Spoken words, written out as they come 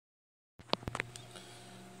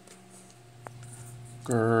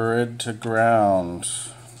Grid to ground.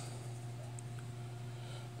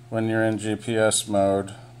 When you're in GPS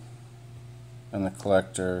mode in the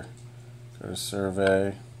collector, go to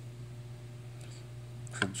Survey,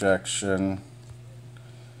 Projection,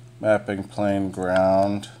 Mapping Plane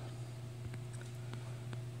Ground,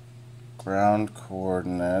 Ground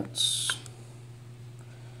Coordinates,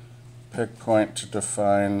 pick point to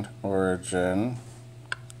define origin,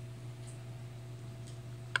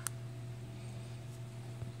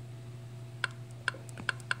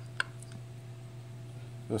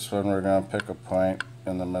 this one we're going to pick a point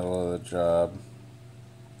in the middle of the job.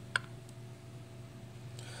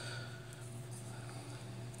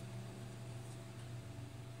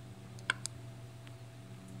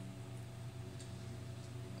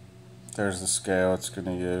 There's the scale it's going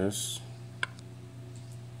to use.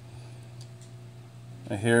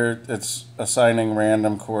 And here it's assigning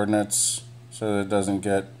random coordinates so that it doesn't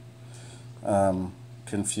get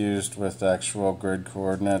confused with actual grid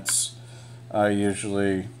coordinates. I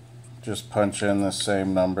usually just punch in the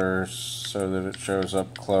same numbers so that it shows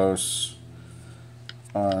up close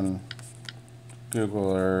on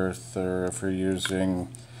Google Earth, or if you're using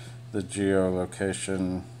the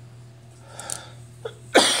geolocation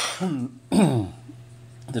the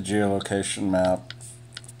geolocation map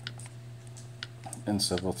in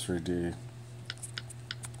Civil 3D.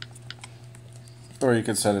 Or you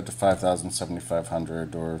could set it to 5,000,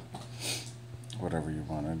 7,500, or whatever you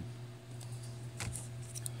wanted.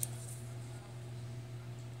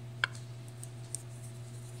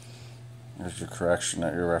 There's your correction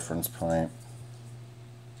at your reference point.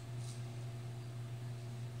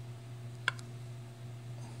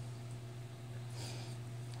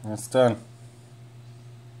 That's done.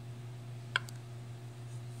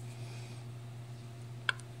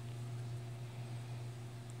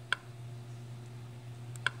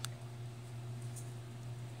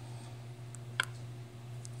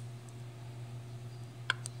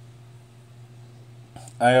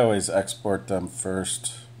 I always export them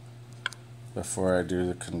first before I do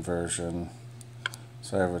the conversion.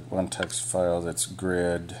 So I have one text file that's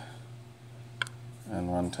grid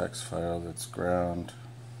and one text file that's ground.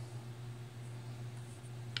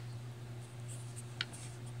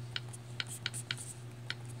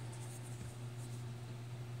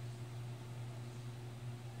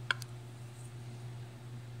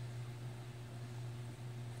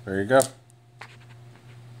 There you go.